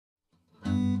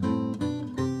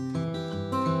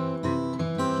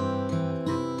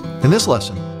In this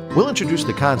lesson, we'll introduce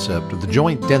the concept of the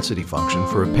joint density function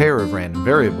for a pair of random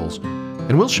variables,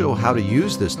 and we'll show how to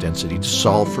use this density to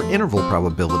solve for interval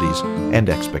probabilities and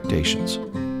expectations.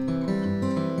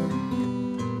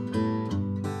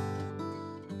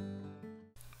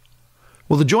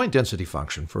 Well, the joint density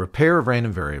function for a pair of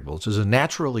random variables is a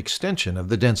natural extension of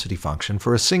the density function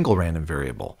for a single random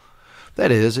variable.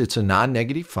 That is, it's a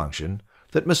non-negative function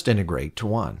that must integrate to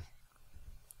 1.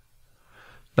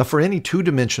 Now, for any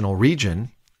two-dimensional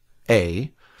region,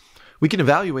 A, we can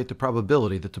evaluate the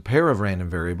probability that the pair of random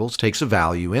variables takes a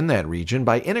value in that region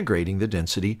by integrating the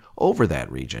density over that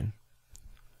region.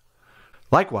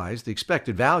 Likewise, the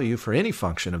expected value for any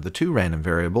function of the two random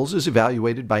variables is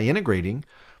evaluated by integrating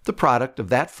the product of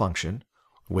that function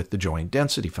with the joint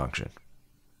density function.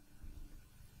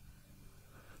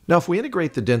 Now, if we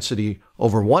integrate the density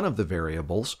over one of the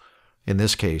variables, in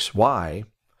this case y,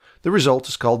 the result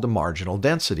is called the marginal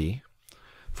density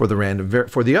for the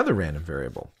other random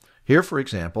variable. Here, for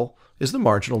example, is the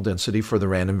marginal density for the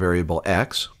random variable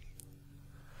x,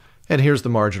 and here's the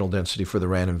marginal density for the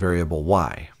random variable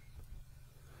y.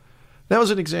 Now, as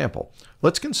an example,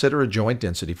 let's consider a joint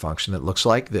density function that looks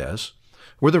like this,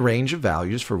 where the range of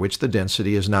values for which the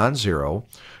density is non-zero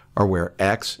are where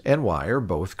x and y are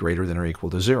both greater than or equal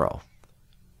to 0.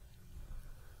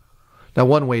 Now,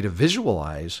 one way to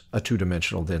visualize a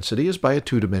two-dimensional density is by a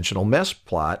two-dimensional mesh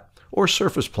plot or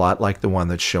surface plot like the one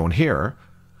that's shown here,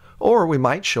 or we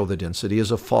might show the density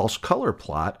as a false color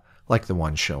plot like the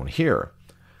one shown here.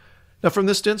 Now, from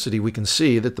this density, we can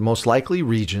see that the most likely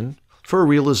region for a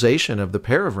realization of the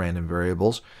pair of random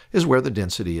variables is where the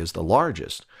density is the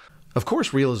largest. Of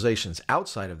course, realizations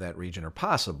outside of that region are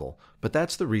possible, but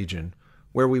that's the region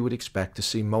where we would expect to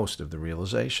see most of the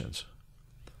realizations.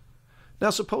 Now,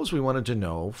 suppose we wanted to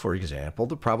know, for example,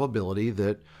 the probability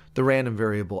that the random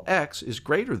variable x is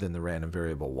greater than the random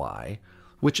variable y,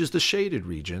 which is the shaded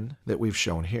region that we've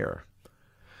shown here.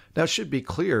 Now, it should be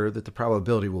clear that the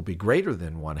probability will be greater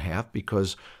than 1/2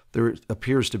 because there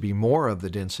appears to be more of the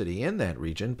density in that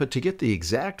region, but to get the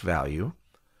exact value,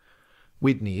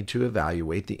 we'd need to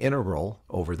evaluate the integral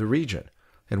over the region.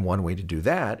 And one way to do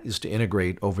that is to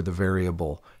integrate over the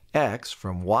variable x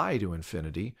from y to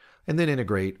infinity, and then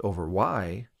integrate over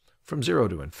y from 0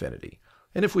 to infinity.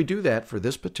 And if we do that for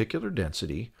this particular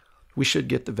density, we should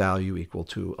get the value equal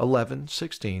to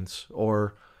 11/16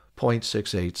 or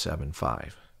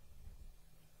 0.6875.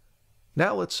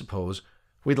 Now let's suppose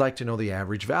we'd like to know the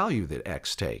average value that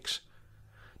x takes.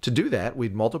 To do that,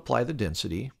 we'd multiply the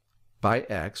density by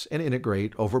x and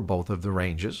integrate over both of the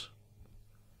ranges.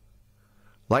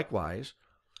 Likewise,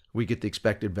 we get the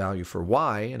expected value for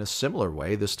y in a similar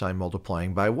way, this time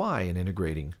multiplying by y and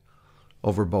integrating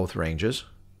over both ranges.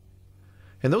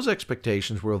 And those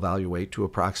expectations will evaluate to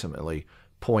approximately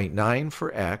 0.9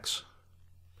 for x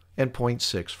and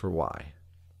 0.6 for y.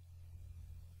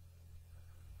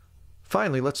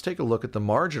 Finally, let's take a look at the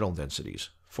marginal densities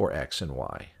for x and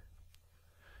y.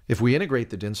 If we integrate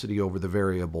the density over the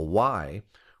variable y,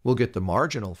 we'll get the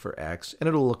marginal for x, and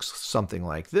it'll look something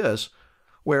like this,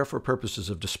 where for purposes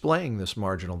of displaying this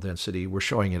marginal density, we're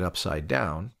showing it upside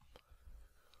down.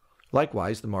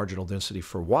 Likewise, the marginal density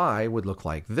for y would look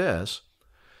like this,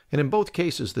 and in both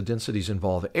cases, the densities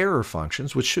involve error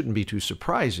functions, which shouldn't be too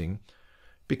surprising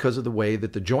because of the way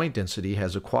that the joint density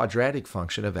has a quadratic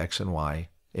function of x and y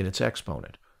in its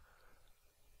exponent.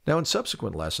 Now, in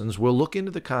subsequent lessons, we'll look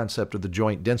into the concept of the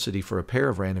joint density for a pair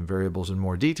of random variables in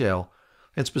more detail,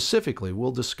 and specifically,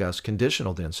 we'll discuss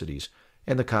conditional densities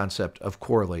and the concept of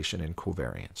correlation and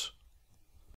covariance.